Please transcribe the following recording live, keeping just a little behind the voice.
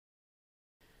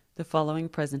The following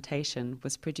presentation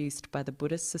was produced by the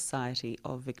Buddhist Society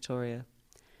of Victoria.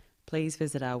 Please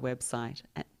visit our website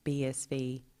at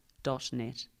bsv.net.au.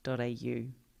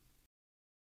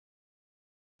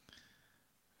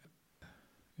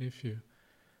 If you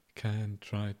can,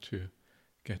 try to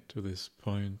get to this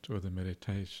point where the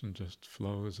meditation just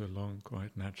flows along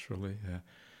quite naturally, where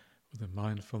the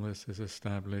mindfulness is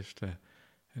established, and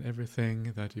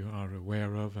everything that you are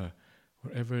aware of,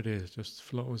 wherever it is, just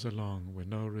flows along with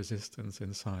no resistance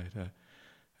inside. And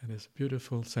this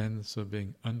beautiful sense of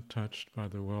being untouched by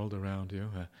the world around you,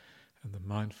 and the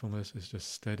mindfulness is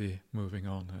just steady moving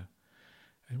on.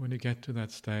 And when you get to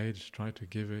that stage, try to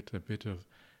give it a bit of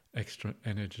extra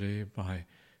energy by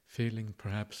feeling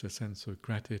perhaps a sense of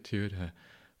gratitude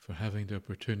for having the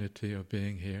opportunity of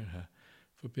being here,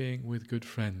 for being with good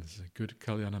friends, good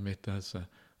kalyanamitas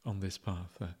on this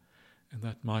path. And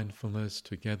that mindfulness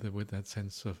together with that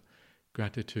sense of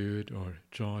gratitude or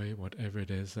joy, whatever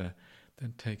it is,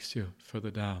 then takes you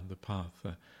further down the path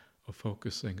of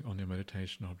focusing on your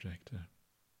meditation object.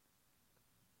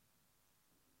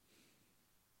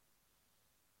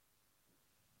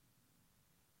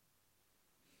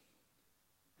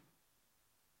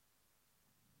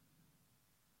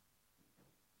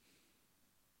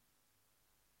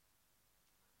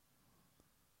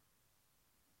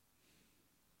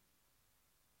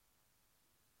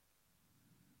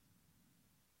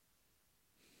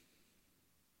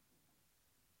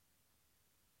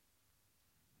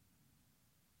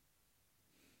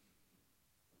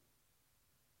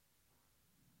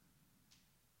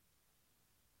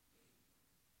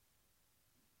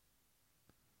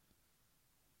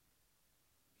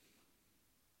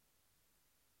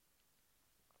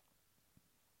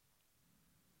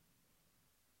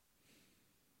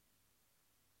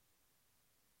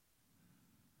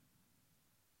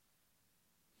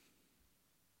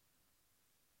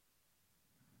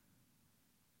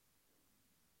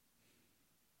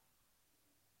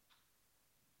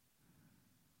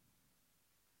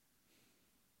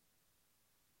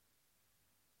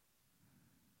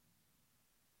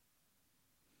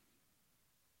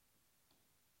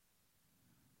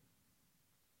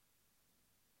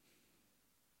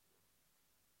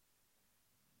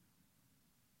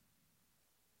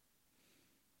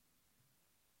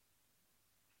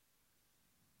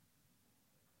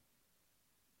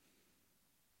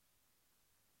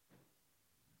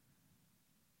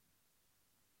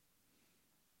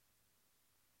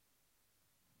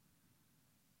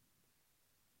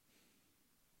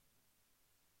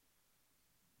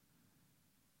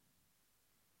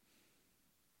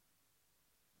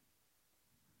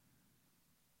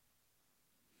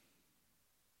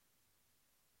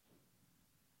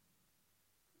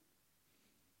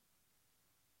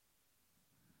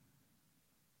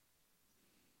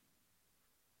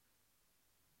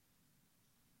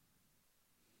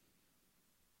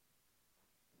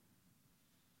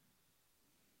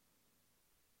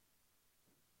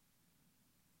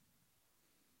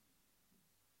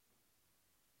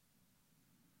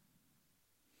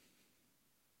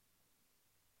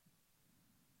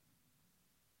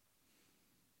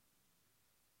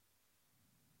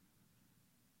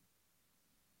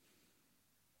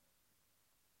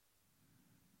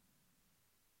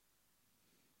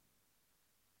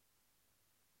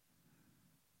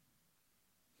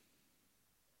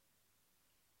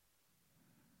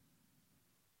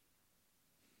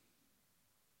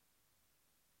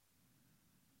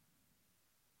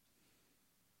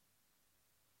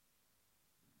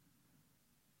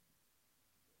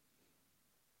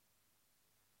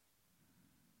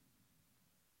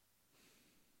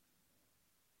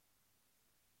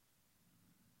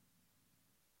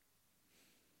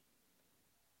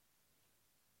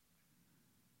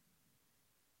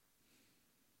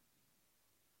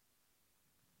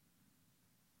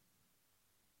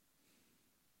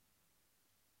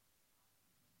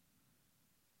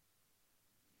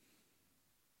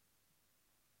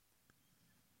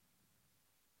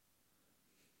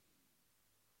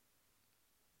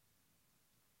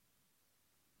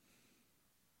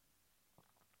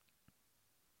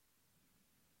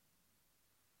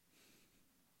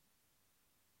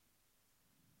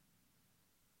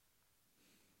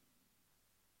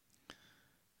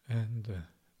 And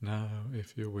now,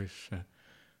 if you wish,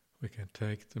 we can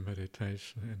take the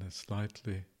meditation in a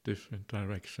slightly different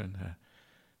direction.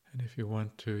 And if you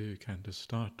want to, you can just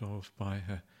start off by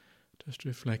just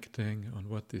reflecting on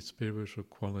what the spiritual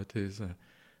qualities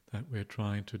that we're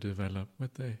trying to develop,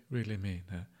 what they really mean.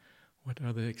 What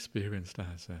are they experienced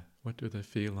as? What do they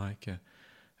feel like?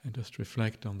 And just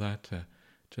reflect on that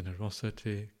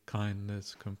generosity,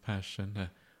 kindness, compassion,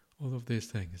 All of these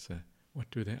things,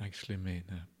 what do they actually mean?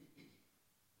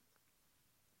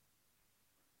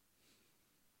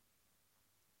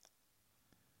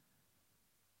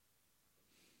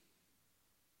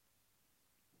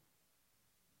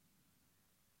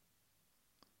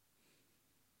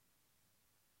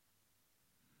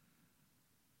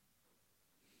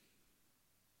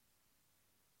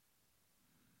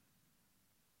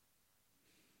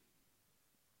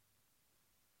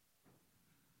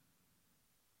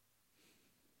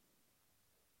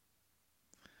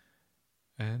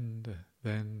 And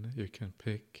then you can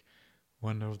pick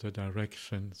one of the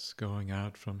directions going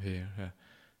out from here,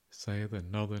 say the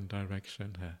northern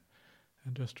direction,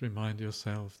 and just remind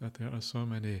yourself that there are so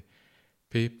many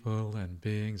people and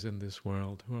beings in this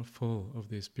world who are full of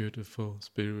these beautiful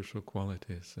spiritual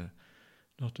qualities.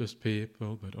 Not just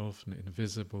people, but often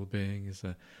invisible beings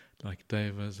like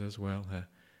devas as well,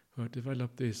 who have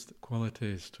developed these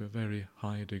qualities to a very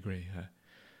high degree.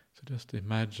 So just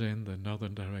imagine the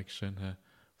northern direction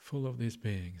full of these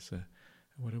beings.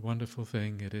 What a wonderful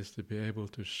thing it is to be able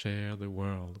to share the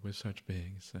world with such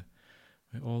beings.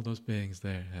 May all those beings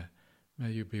there,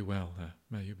 may you be well,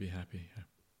 may you be happy.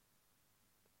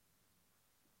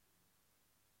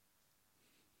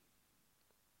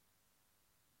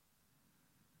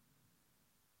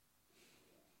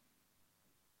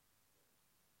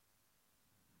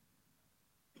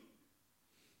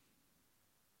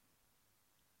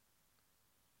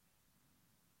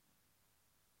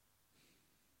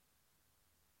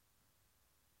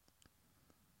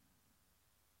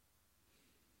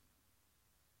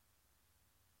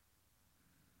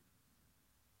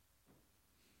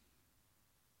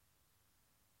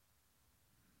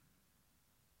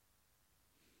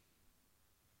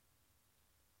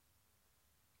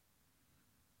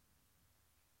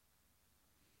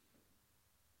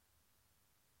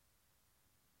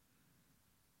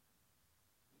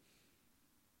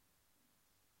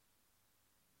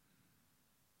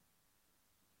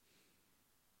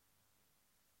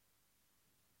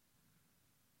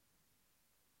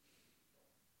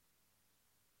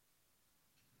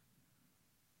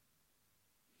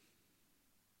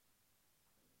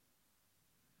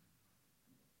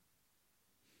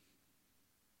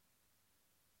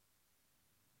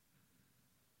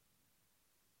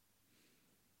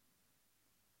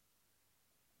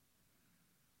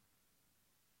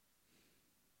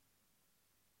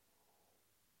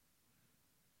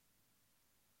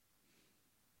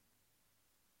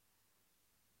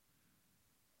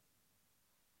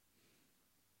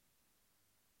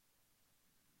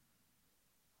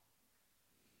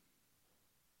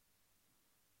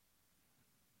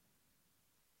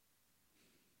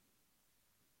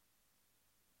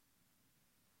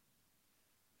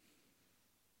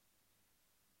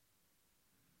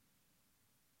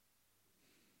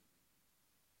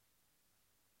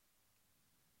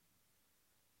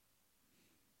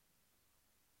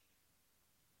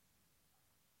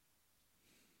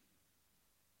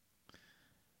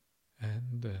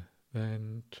 And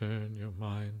then turn your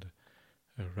mind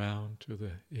around to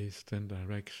the eastern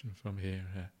direction from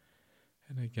here.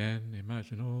 And again,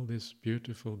 imagine all these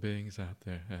beautiful beings out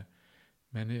there,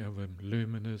 many of them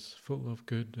luminous, full of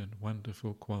good and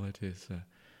wonderful qualities,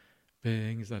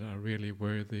 beings that are really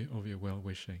worthy of your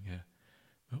well-wishing.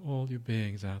 All you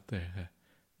beings out there,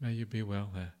 may you be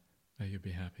well, may you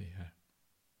be happy.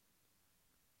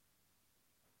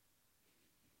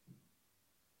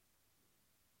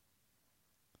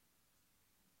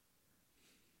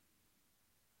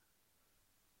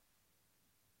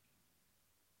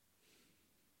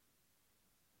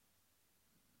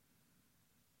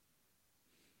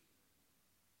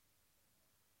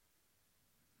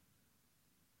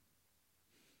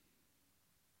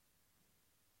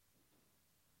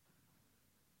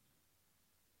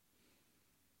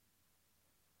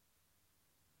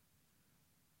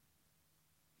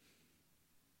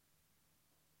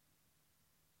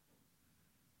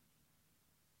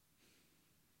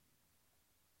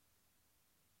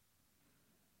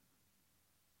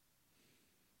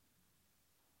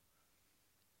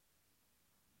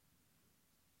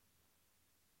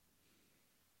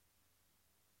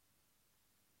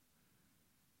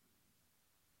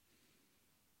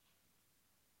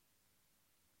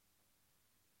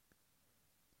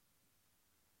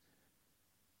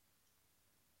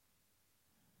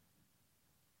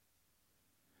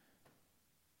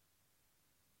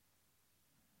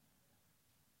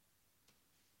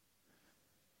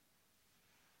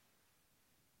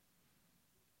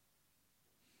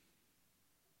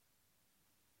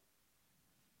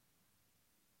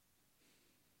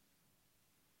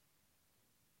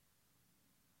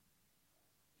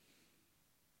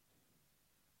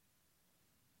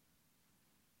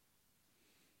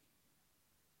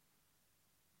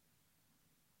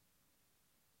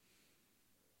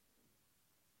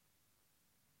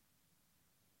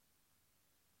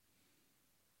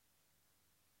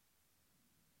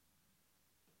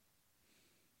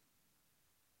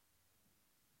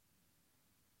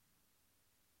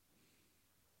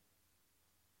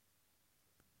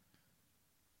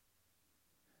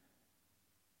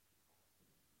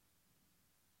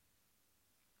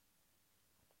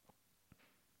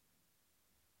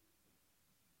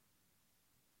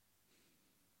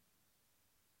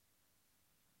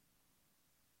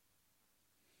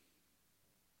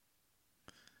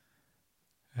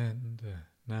 And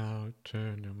now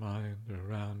turn your mind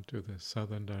around to the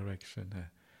southern direction.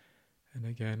 And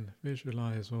again,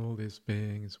 visualize all these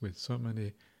beings with so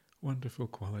many wonderful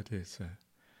qualities.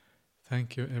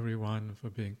 Thank you, everyone,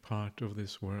 for being part of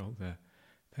this world.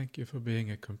 Thank you for being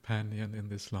a companion in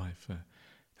this life.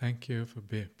 Thank you for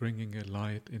bringing a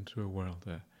light into a world.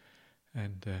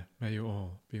 And may you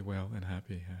all be well and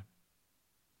happy.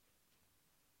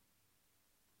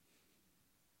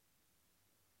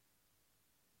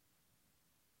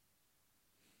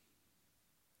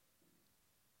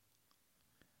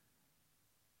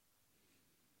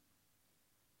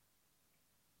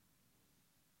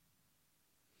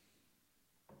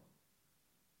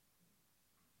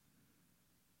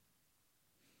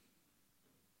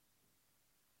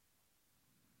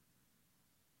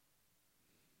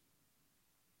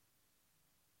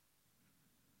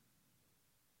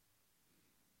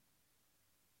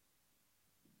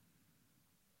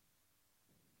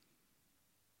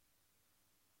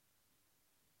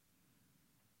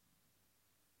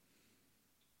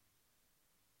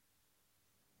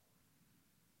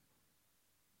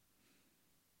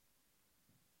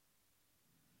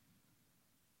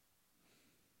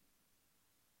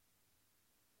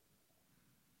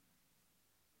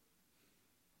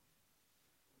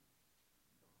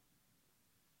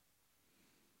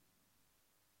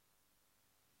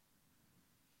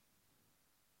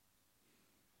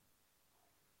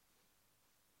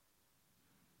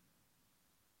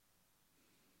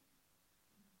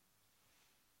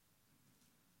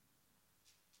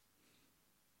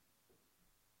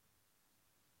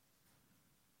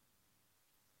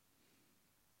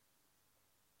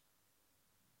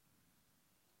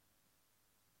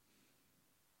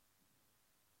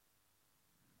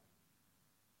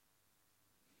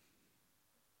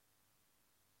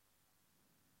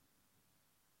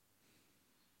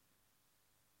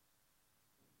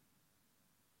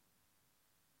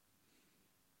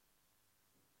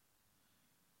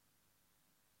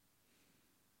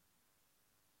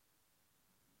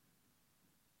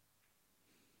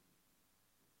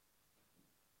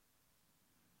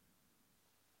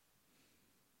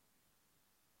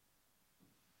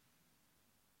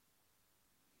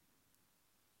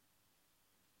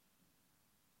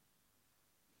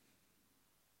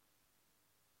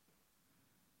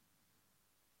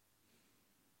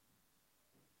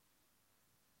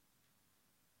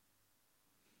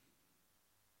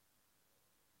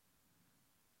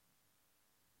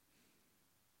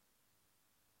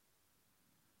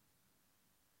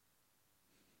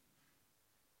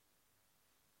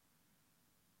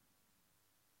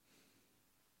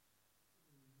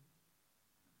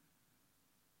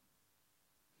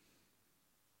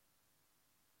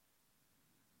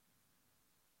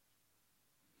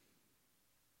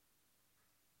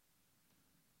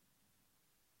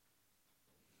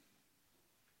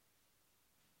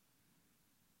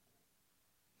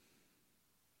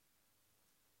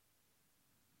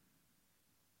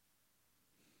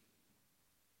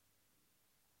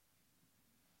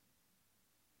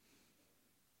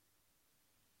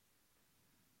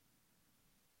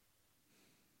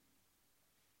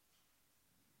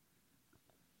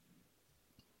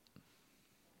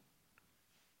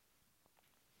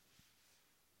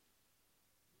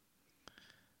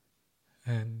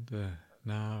 And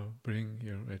now bring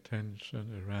your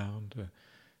attention around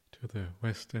to the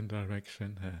western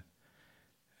direction.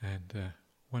 And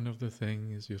one of the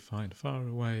things you find far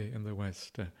away in the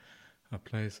west are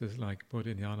places like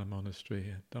Bodhinyana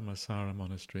Monastery, Dhammasara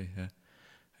Monastery.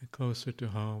 And closer to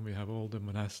home we have all the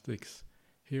monastics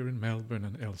here in Melbourne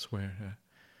and elsewhere.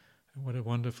 And what a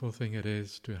wonderful thing it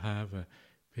is to have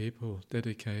people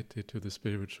dedicated to the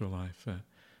spiritual life.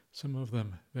 Some of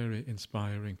them very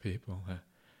inspiring people.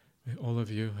 May all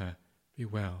of you be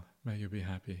well. May you be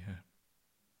happy.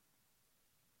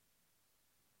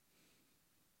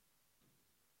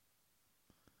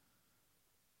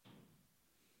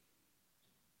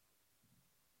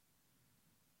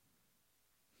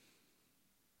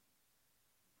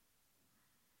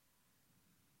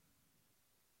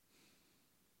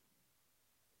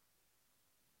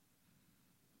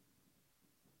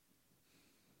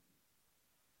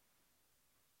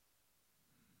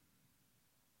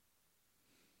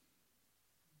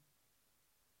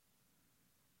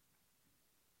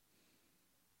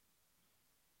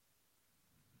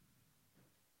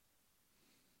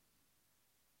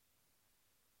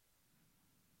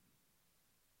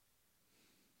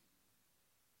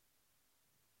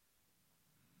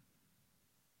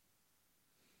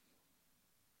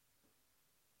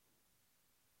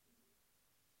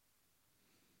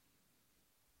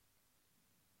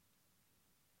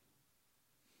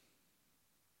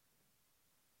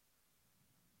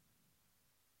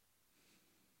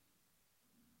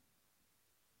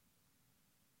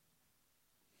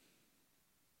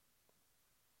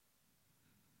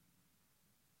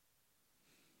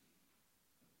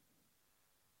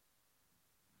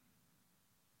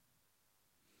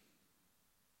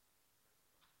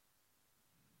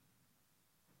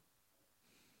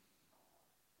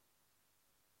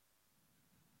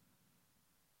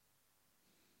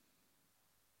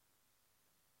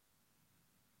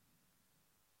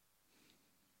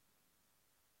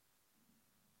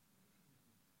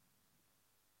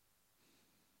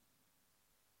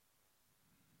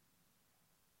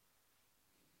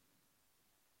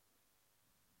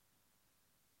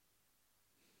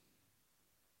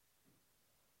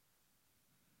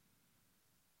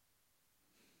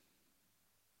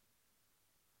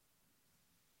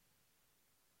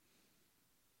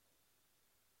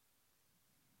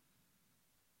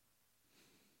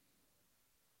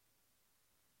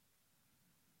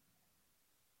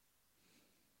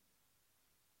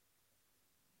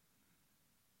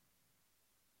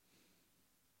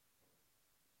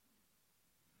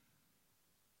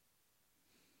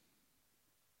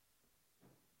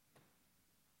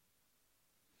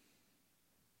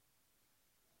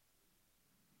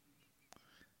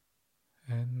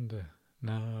 And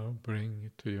now bring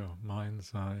to your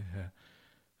mind's eye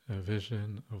a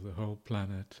vision of the whole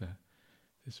planet,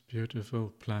 this beautiful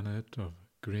planet of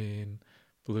green,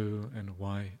 blue and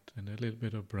white and a little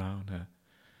bit of brown.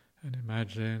 And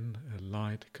imagine a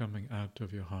light coming out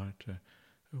of your heart, a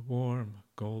warm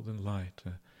golden light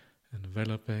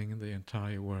enveloping the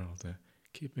entire world,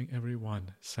 keeping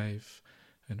everyone safe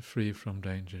and free from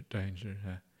danger.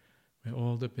 May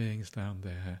all the beings down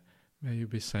there, may you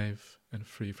be safe and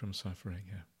free from suffering.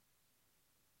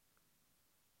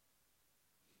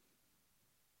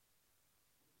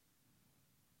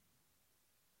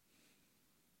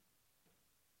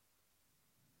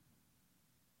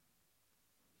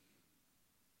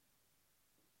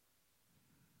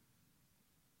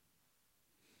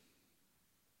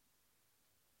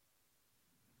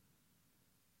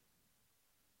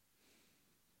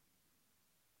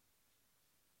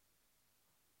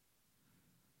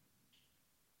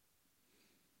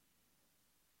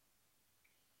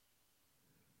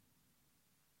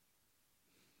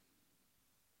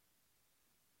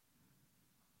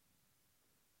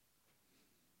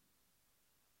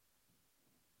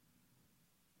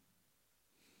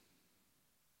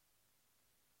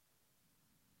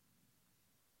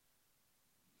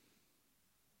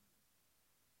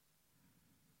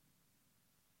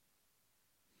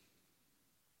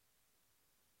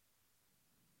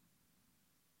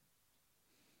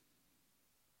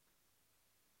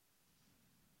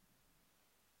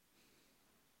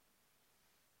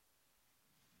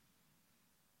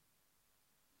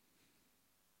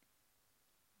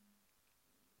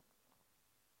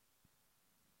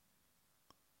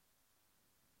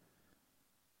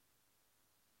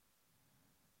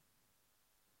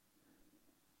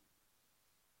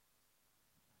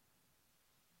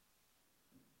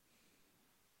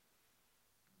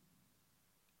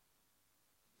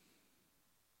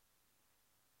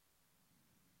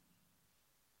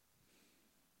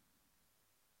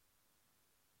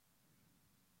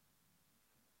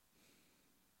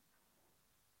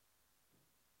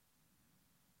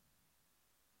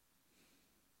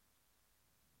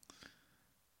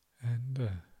 And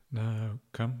now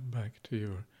come back to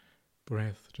your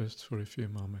breath just for a few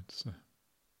moments.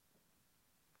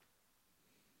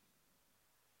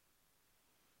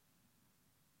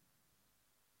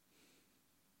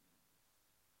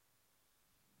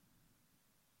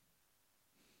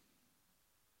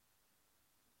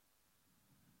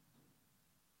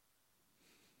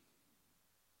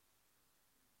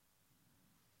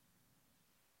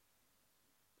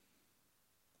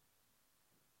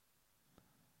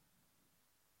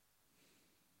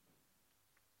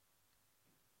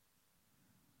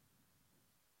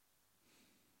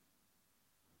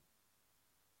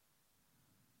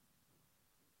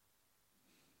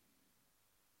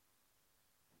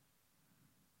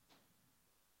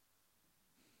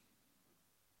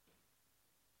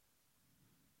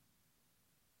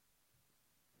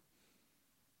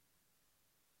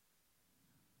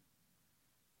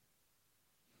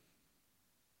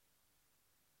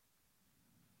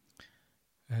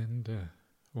 And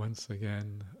once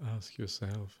again, ask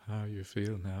yourself how you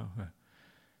feel now.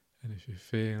 And if you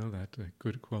feel that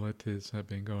good qualities have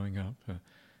been going up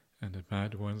and the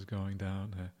bad ones going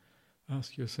down,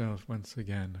 ask yourself once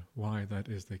again why that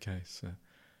is the case.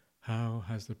 How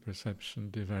has the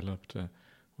perception developed?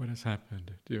 What has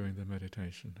happened during the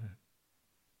meditation?